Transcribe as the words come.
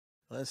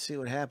Let's see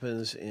what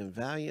happens in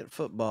Valiant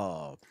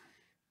football.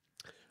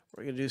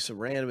 We're going to do some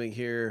randoming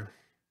here.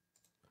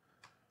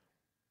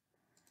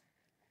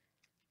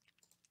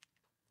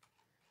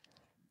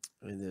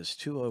 In this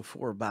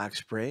 204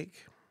 box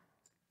break.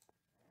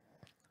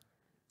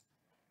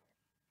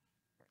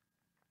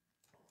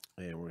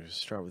 And we're going to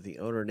start with the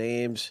owner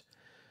names.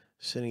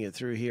 Sending it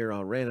through here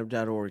on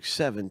random.org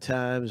 7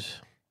 times.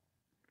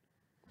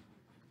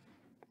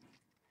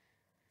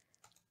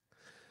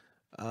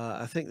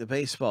 I think the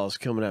baseball is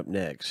coming up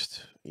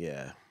next.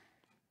 Yeah.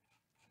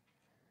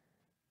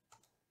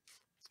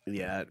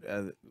 Yeah.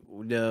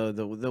 No,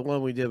 the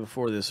one we did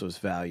before this was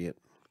Valiant.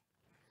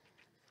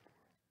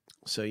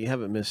 So you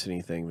haven't missed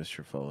anything,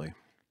 Mr. Foley.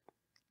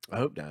 I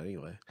hope not,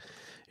 anyway.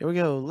 Here we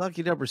go.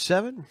 Lucky number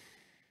 7.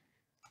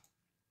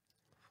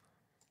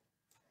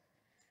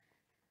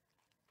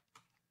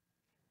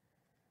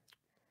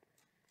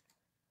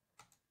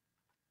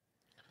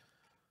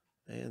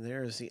 And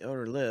there's the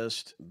owner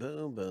list.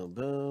 Boom, boom,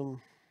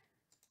 boom.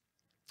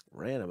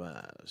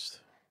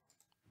 Randomized.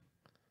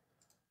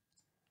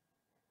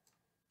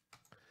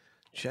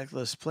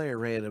 Checklist player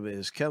random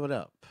is coming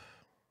up.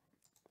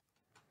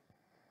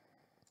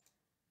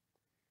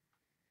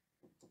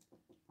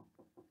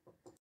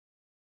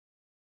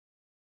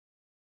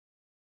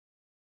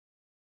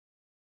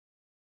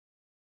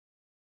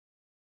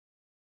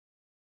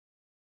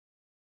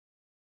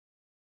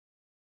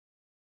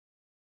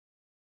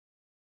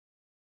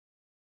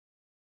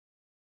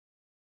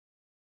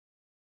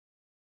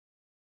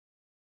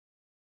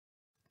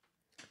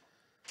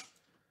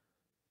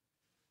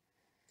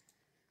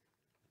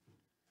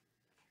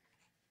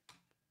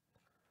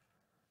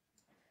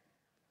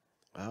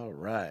 All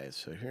right,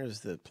 so here's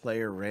the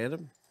player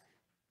random.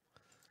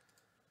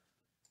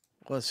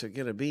 What's it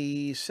going to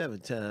be?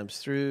 7 times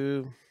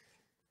through.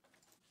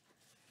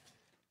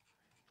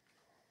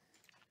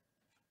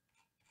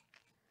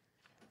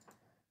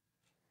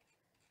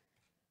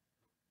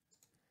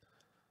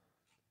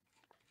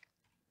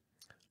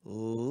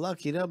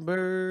 Lucky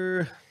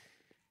number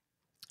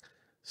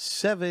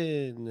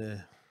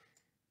 7.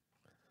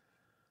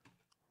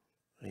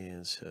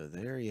 And so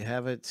there you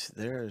have it.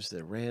 There's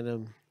the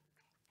random,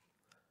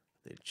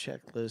 the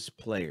checklist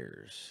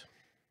players.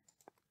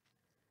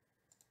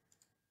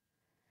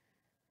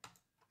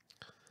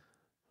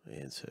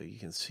 And so you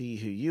can see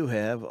who you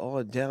have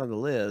on down the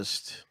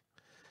list.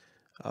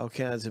 All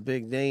kinds of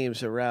big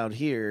names around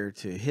here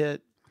to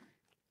hit.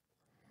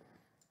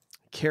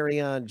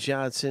 Kerryon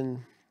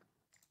Johnson,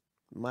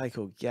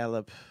 Michael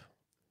Gallup,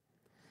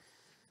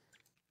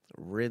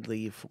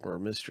 Ridley for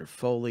Mr.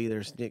 Foley.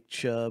 There's Nick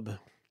Chubb,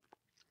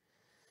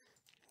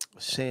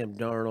 Sam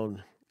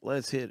Darnold.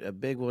 Let's hit a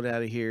big one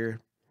out of here.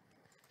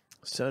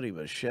 Sonny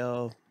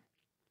Michel.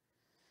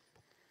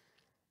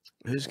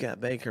 Who's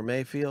got Baker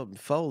Mayfield? And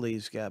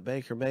Foley's got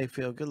Baker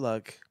Mayfield. Good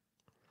luck.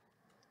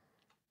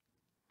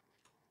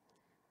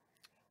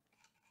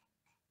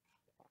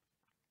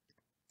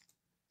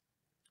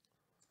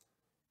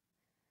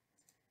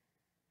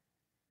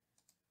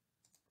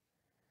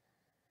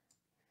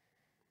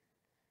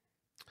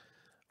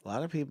 A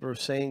lot of people are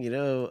saying,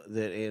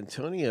 that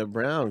Antonio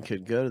Brown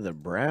could go to the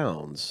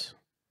Browns.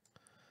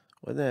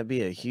 Wouldn't that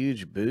be a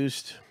huge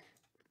boost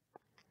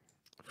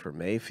for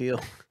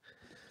Mayfield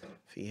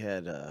if he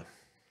had a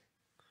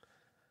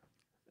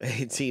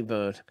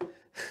T-Bone?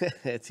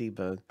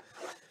 T-Bone.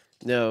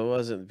 No, it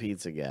wasn't the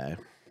pizza guy.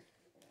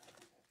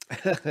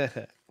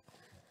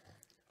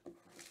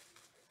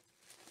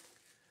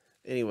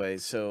 Anyway,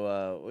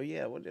 so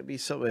wouldn't it be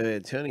something if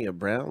Antonio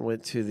Brown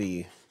went to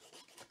the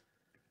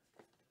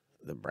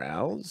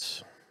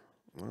Browns?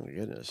 Oh my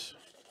goodness.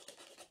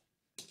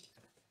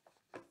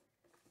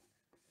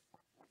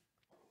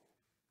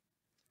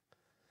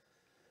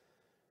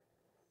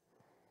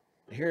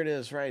 Here it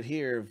is right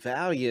here.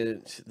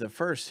 Valiant, the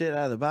first hit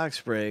out of the box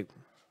break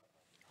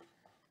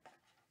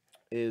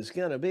is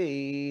going to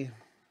be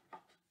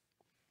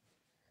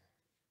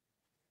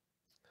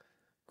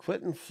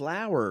Quentin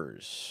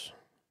Flowers.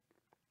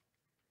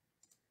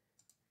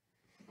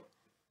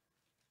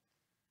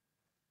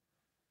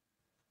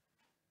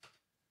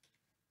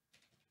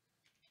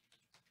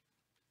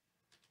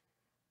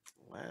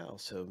 Wow,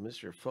 so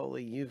Mr.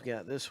 Foley, you've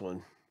got this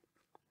one.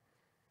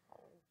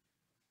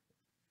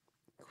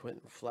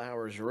 Quentin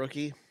Flowers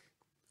rookie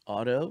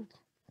auto.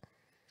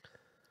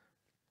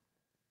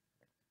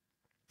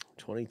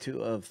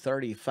 22 of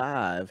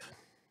 35.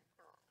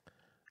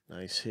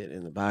 Nice hit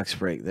in the box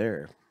break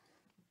there.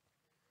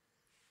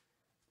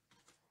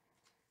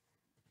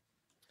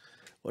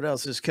 What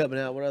else is coming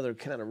out? What other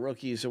kind of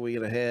rookies are we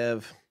going to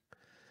have?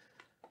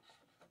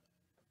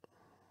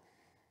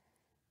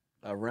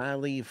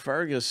 Riley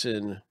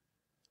Ferguson.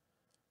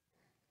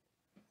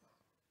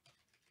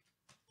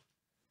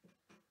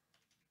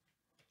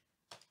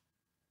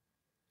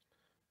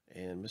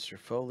 And Mr.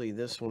 Foley,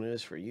 this one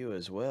is for you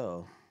as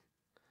well.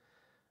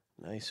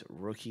 Nice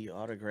rookie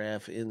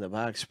autograph in the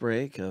box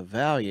break of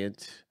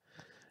Valiant.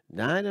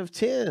 9 of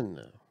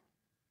 10.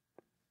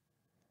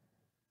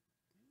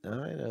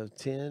 9 of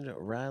 10,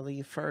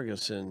 Riley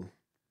Ferguson.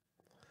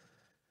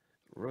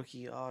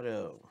 rookie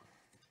auto.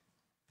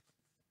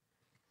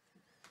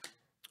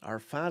 Our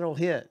final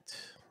hit.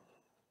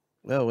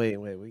 Oh, wait.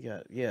 We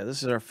got, yeah,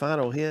 this is our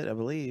final hit, I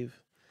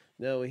believe.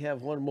 No, we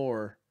have one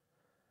more.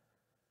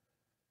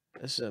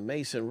 This is a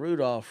Mason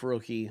Rudolph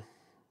rookie.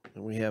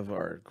 And we have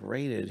our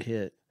graded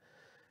hit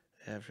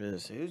after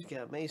this. Who's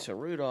got Mason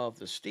Rudolph?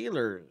 The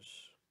Steelers.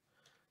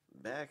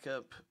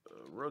 Backup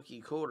rookie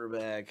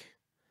quarterback.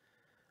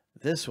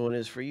 This one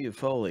is for you,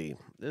 Foley.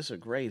 This is a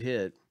great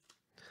hit.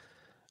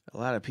 A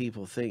lot of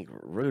people think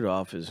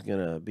Rudolph is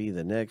going to be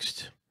the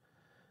next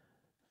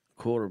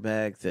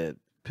quarterback that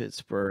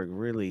Pittsburgh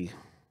really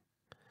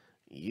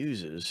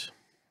uses.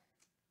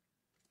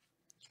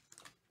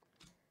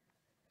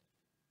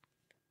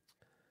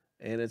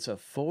 And it's a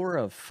 4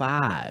 of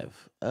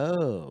 5.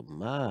 Oh,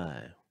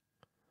 my.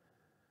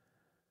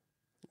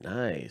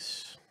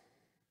 Nice.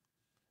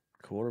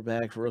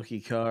 Quarterback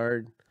rookie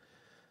card.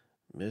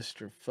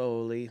 Mr.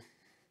 Foley.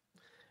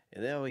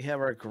 And then we have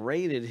our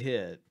graded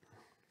hit.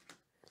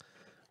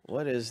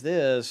 What is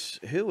this?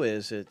 Who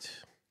is it?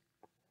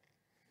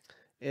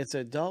 It's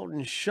a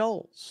Dalton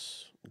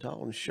Schultz.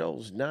 Dalton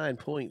Schultz,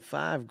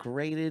 9.5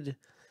 graded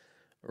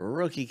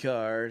rookie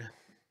card.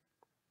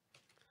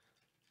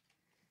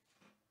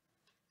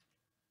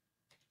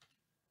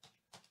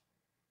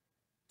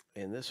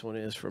 And this one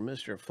is for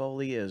Mr.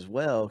 Foley as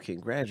well.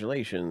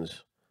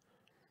 Congratulations.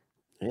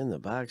 In the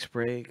box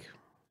break.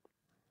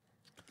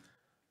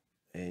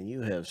 And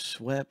you have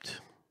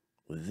swept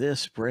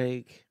this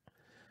break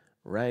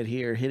right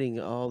here, hitting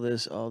all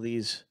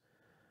these.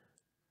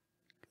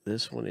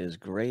 This one is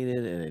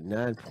graded at a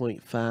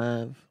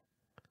 9.5.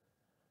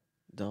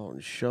 Dalton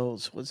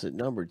Schultz. What's it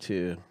number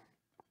to?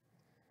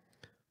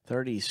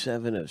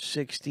 37 of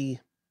 60.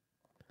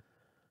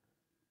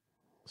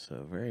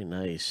 So very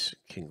nice.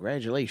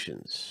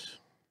 Congratulations.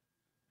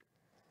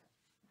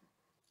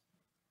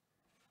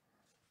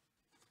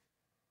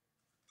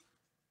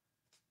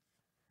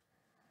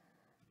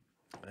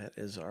 That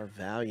is our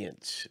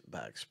Valiant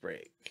box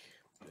break.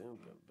 Boom,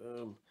 boom,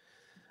 boom.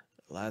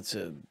 Lots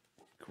of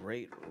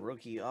great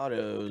rookie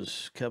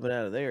autos coming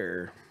out of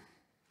there.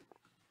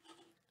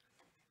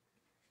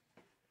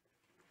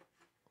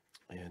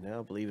 And now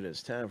I believe it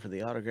is time for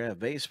the autograph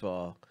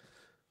baseball.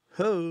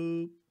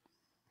 Hope.